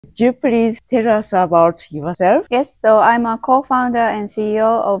Could you please tell us about yourself? Yes, so I'm a co-founder and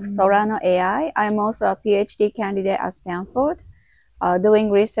CEO of Sorano AI. I'm also a PhD candidate at Stanford, doing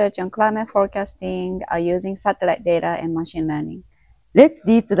research on climate forecasting using satellite data and machine learning. Let's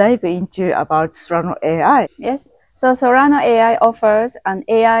deep dive into about Sorano AI. Yes, so Sorano AI offers an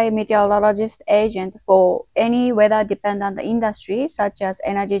AI meteorologist agent for any weather-dependent industry such as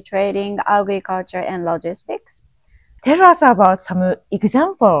energy trading, agriculture, and logistics. Tell us about some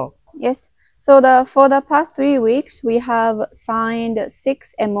example. Yes. So for the past 3 weeks, we have signed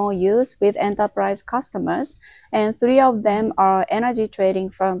 6 MOUs with enterprise customers, and 3 of them are energy trading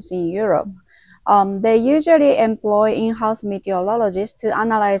firms in Europe. They usually employ in-house meteorologists to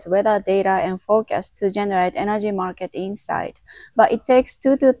analyze weather data and forecast to generate energy market insight. But it takes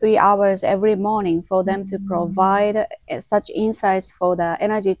 2 to 3 hours every morning for them to provide such insights for the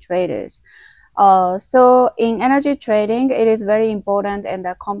energy traders. So in energy trading, it is very important and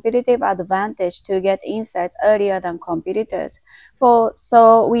a competitive advantage to get insights earlier than competitors.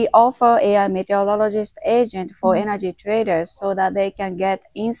 So we offer AI meteorologist agent for energy traders so that they can get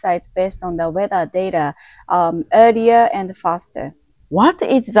insights based on the weather data earlier and faster. What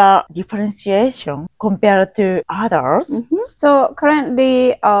is the differentiation compared to others? So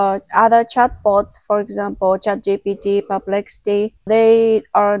currently, other chatbots, for example, ChatGPT, Perplexity, they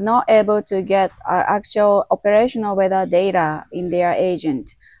are not able to get actual operational weather data in their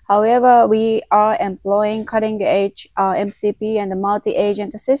agent. However, we are employing cutting-edge MCP and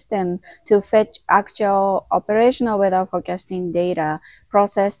multi-agent system to fetch actual operational weather forecasting data,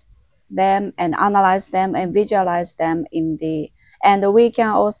 process them and analyze them and visualize them and we can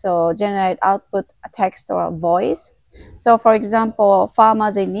also generate output text or voice. So for example,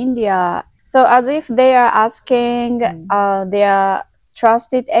 farmers in India, so as if they are asking their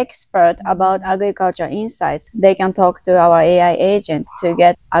trusted expert about agriculture insights, they can talk to our AI agent to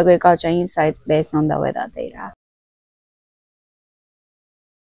get agriculture insights based on the weather data.